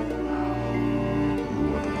 You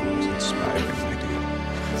are the one who's inspiring, my dear.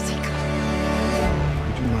 Seika.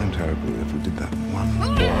 Would you mind terribly if we did that one more?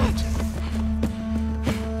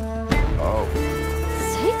 Oh.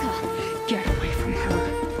 Seika! Get away from her.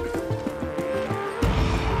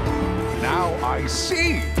 Now I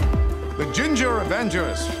see! The Ginger Avenger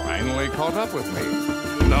has finally caught up with me.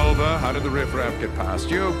 Nova, how did the riffraff get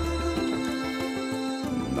past you?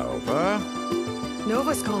 Nova?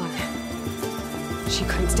 Nova's gone. She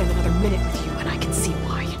couldn't stand another minute with you, and I can see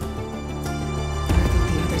why. I think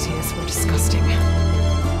the others in us were disgusting.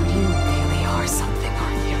 But you really are something,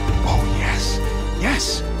 aren't you? Oh, yes.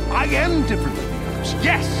 Yes! I am different than the others.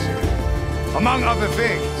 Yes! Among other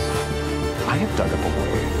things, I have dug up a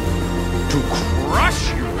way to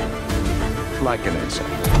crush you like an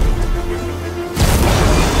insect.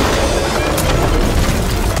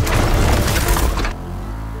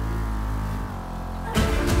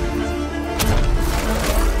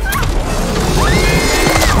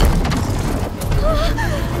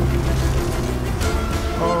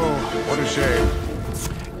 Oh, what a shame.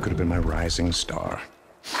 Could have been my rising star.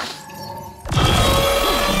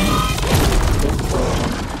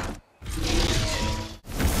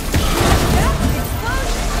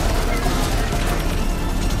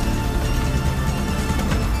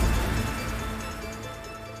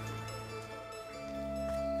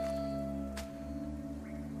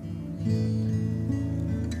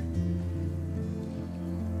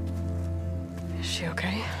 Is she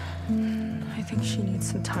okay? I think she needs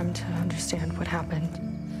some time to understand what happened.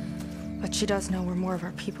 But she does know where more of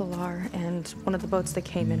our people are, and one of the boats that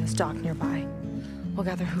came in is docked nearby. We'll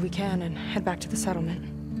gather who we can and head back to the settlement.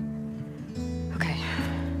 Okay.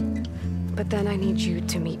 But then I need you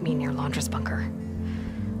to meet me near Laundra's bunker.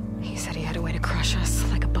 He said he had a way to crush us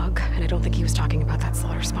like a bug, and I don't think he was talking about that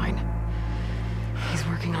slaughter spine. He's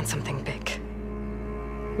working on something big.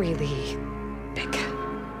 Really big.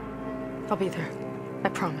 I'll be there. I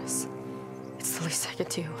promise. It's the least I could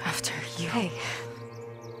do after you. Hey.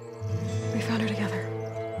 We found her together.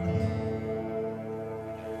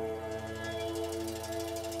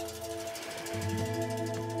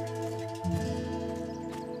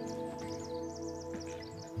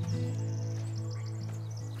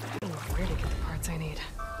 I don't know where to get the parts I need.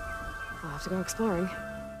 I'll have to go exploring.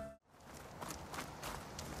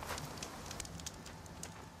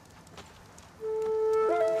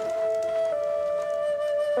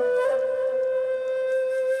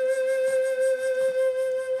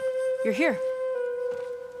 You're here.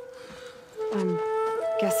 I'm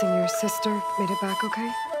guessing your sister made it back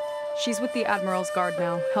okay? She's with the Admiral's Guard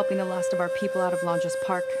now, helping the last of our people out of Laundra's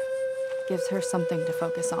Park. Gives her something to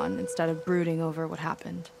focus on instead of brooding over what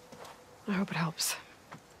happened. I hope it helps.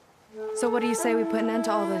 So what do you say we put an end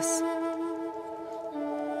to all this?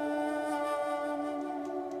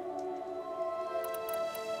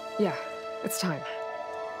 Yeah, it's time.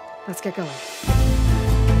 Let's get going.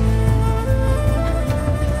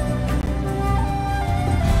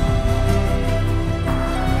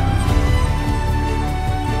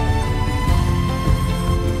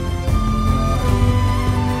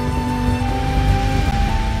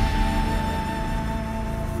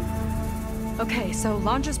 Okay, so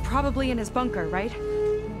Laundra's probably in his bunker, right?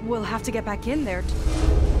 We'll have to get back in there.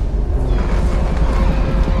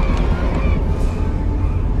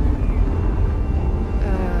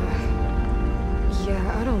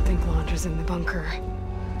 Yeah, I don't think Laundra's in the bunker.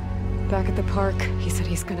 Back at the park, he said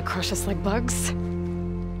he's gonna crush us like bugs.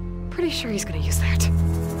 Pretty sure he's gonna use that.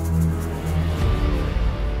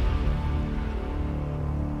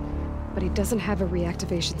 but he doesn't have a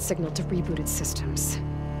reactivation signal to reboot its systems.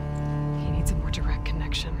 He needs a more direct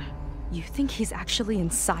connection. You think he's actually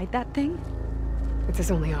inside that thing? It's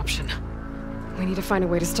his only option. We need to find a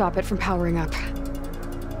way to stop it from powering up.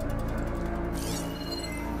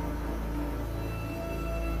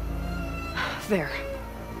 There.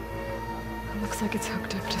 It looks like it's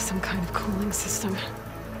hooked up to some kind of cooling system.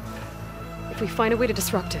 If we find a way to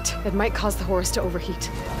disrupt it, it might cause the Horus to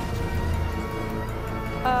overheat.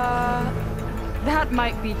 That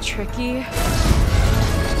might be tricky.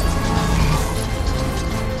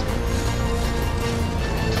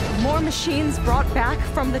 More machines brought back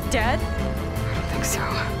from the dead? I don't think so.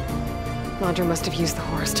 Laundra must have used the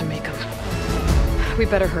Horus to make them. We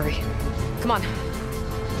better hurry. Come on.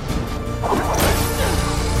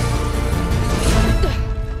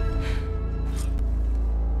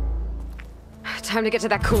 Time to get to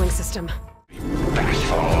that cooling system.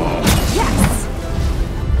 Yes!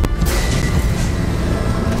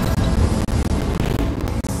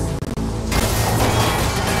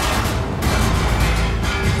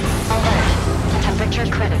 Alert. Temperature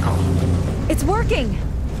critical. It's working!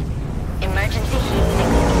 Emergency heat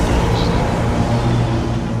signal engaged.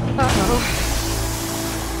 Uh-oh.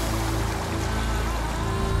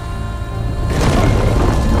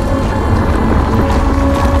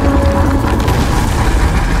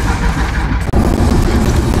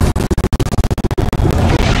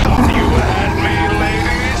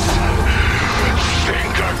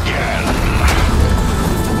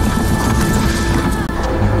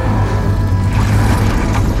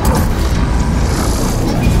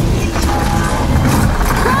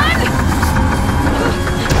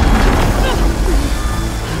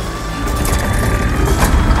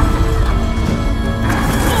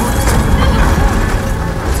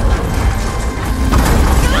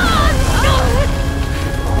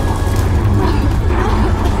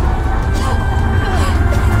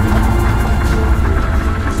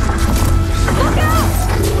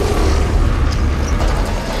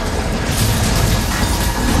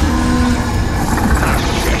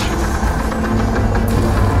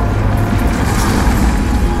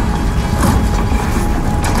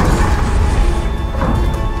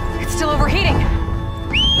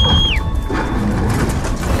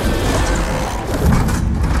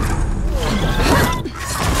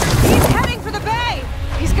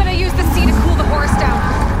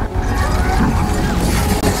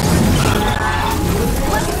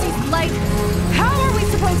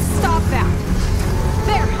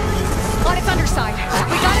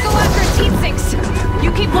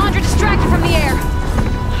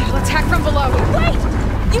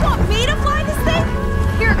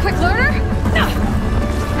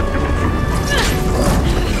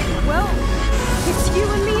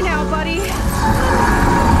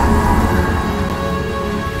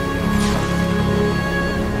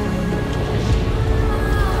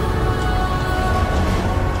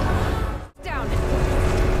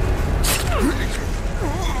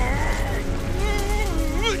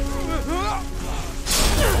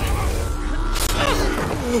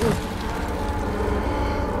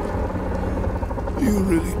 You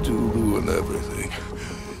really do ruin everything,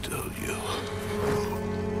 don't you?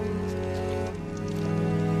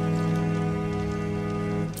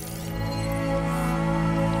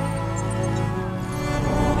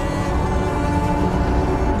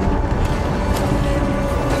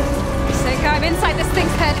 Seika, I'm inside this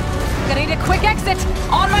thing's head. Gonna need a quick exit.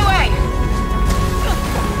 On my way!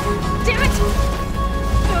 Damn it!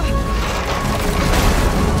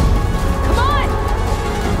 Come on!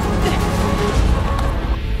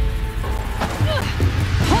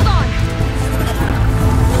 Hold on!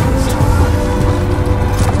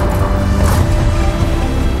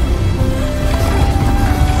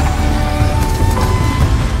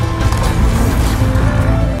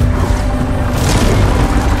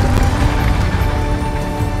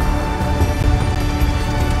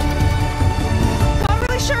 Not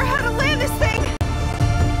really sure how to land this thing!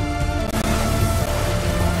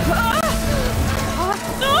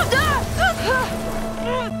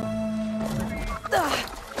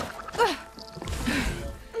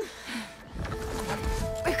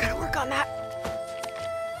 We've gotta work on that.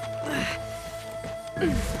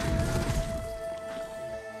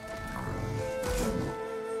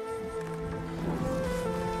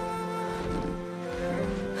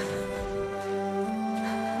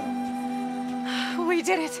 We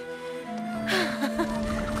did it!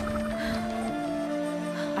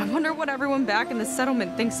 I wonder what everyone back in the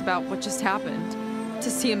settlement thinks about what just happened. To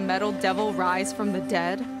see a metal devil rise from the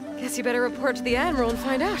dead? Guess you better report to the Admiral and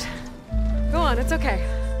find out. Go on, it's okay.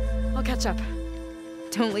 I'll catch up.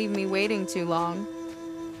 Don't leave me waiting too long.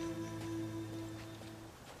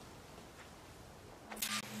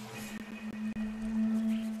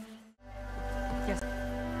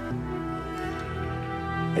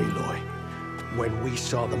 Aloy, when we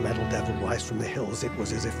saw the Metal Devil rise from the hills, it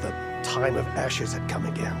was as if the time of ashes had come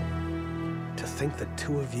again. To think the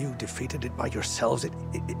two of you defeated it by yourselves,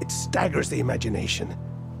 it staggers the imagination.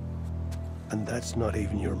 And that's not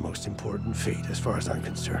even your most important feat, as far as I'm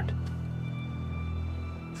concerned.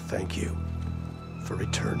 Thank you for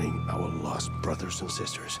returning our lost brothers and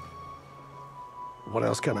sisters. What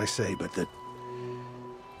else can I say but that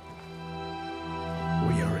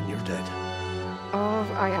we are in your debt? All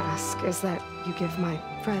I ask is that you give my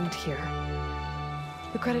friend here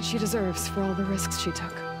the credit she deserves for all the risks she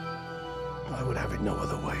took. I would have it no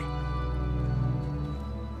other way.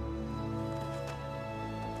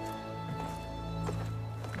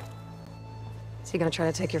 Is he gonna try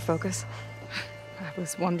to take your focus? I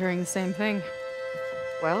was wondering the same thing.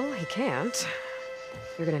 Well, he can't.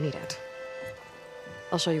 You're gonna need it.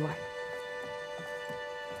 I'll show you why.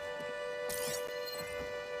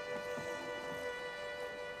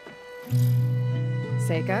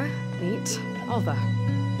 Seika, meet Alva.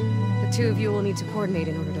 The two of you will need to coordinate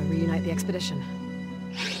in order to reunite the expedition.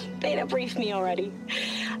 Beta briefed me already.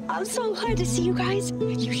 I'm so glad to see you guys.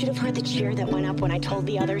 You should have heard the cheer that went up when I told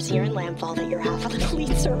the others here in Landfall that your half of the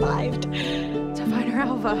fleet survived. Diviner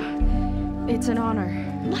Alva, it's an honor.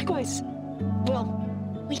 Likewise. Well,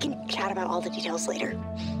 we can chat about all the details later.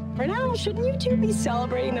 For now, shouldn't you two be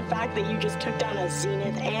celebrating the fact that you just took down a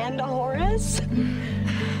Zenith and a Horus?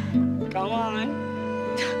 Come on.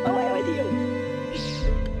 Away with you.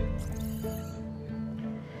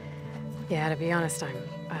 Yeah, to be honest, I'm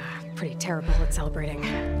pretty terrible at celebrating.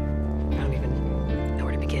 I don't even know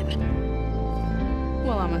where to begin.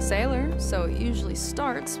 Well, I'm a sailor, so it usually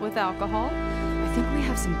starts with alcohol. I think we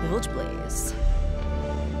have some bilge blaze.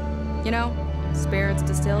 You know, spirits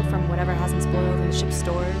distilled from whatever hasn't spoiled in the ship's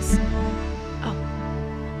stores. Oh.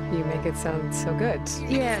 You make it sound so good.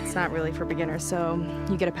 Yeah, it's not really for beginners, so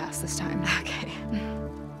you get a pass this time. Okay.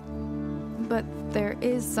 But there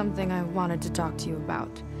is something I wanted to talk to you about.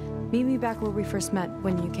 Meet me back where we first met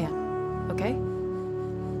when you can, okay?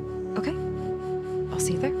 Okay. I'll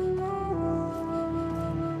see you there.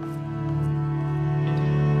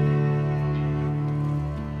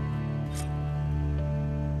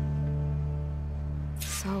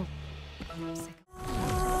 So...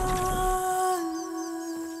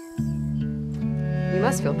 You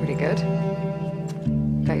must feel pretty good.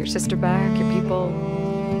 Got your sister back, your people.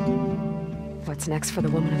 What's next for the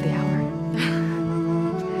woman of the hour?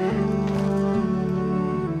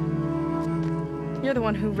 You're the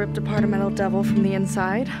one who ripped apart a Metal Devil from the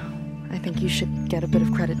inside. I think you should get a bit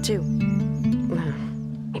of credit, too.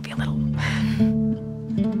 Maybe a little.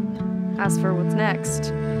 As for what's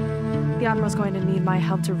next, the Admiral's going to need my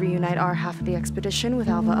help to reunite our half of the expedition with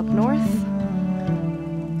Alva up north.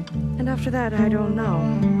 And after that, I don't know.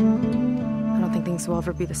 I don't think things will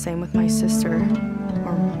ever be the same with my sister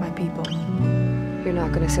or my people. You're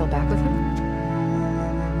not going to sail back with him?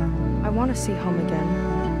 I want to see home again.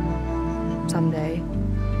 Someday.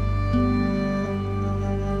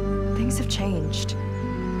 Things have changed.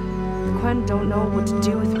 The Quen don't know what to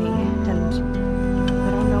do with me, and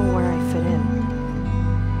I don't know where I fit in.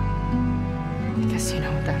 I guess you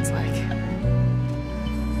know what that's like.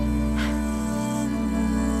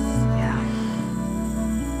 Yeah.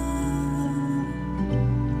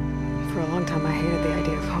 For a long time, I hated the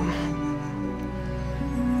idea of home.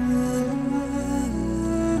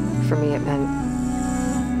 For me, it meant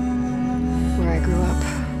where I grew up,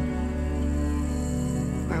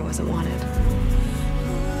 where I wasn't wanted.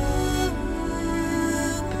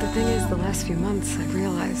 But the thing is, the last few months, I've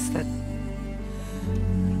realized that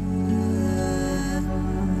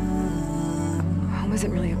home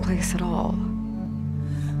isn't really a place at all.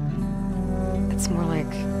 It's more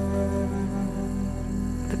like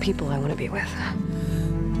the people I want to be with.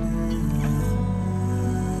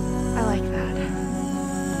 I like that.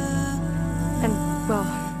 And, well,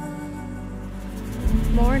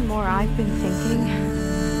 more and more I've been thinking,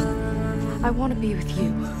 I want to be with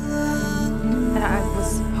you. And I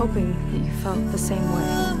was hoping that you felt the same way.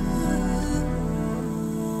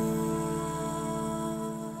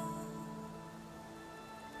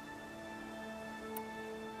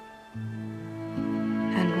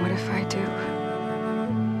 And what if I do?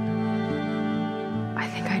 I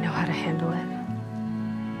think I know how to handle it.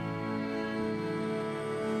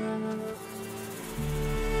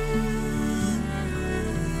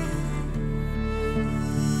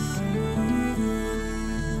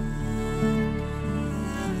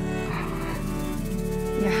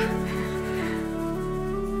 Yeah.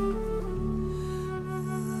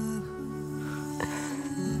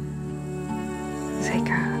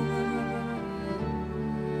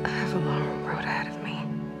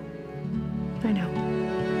 I know.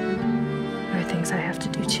 There are things I have to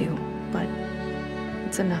do too, but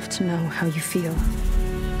it's enough to know how you feel.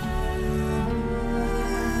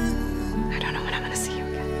 I don't know when I'm gonna see you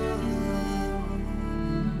again.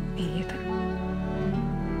 Me either.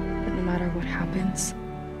 But no matter what happens,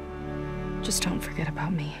 just don't forget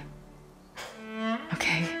about me.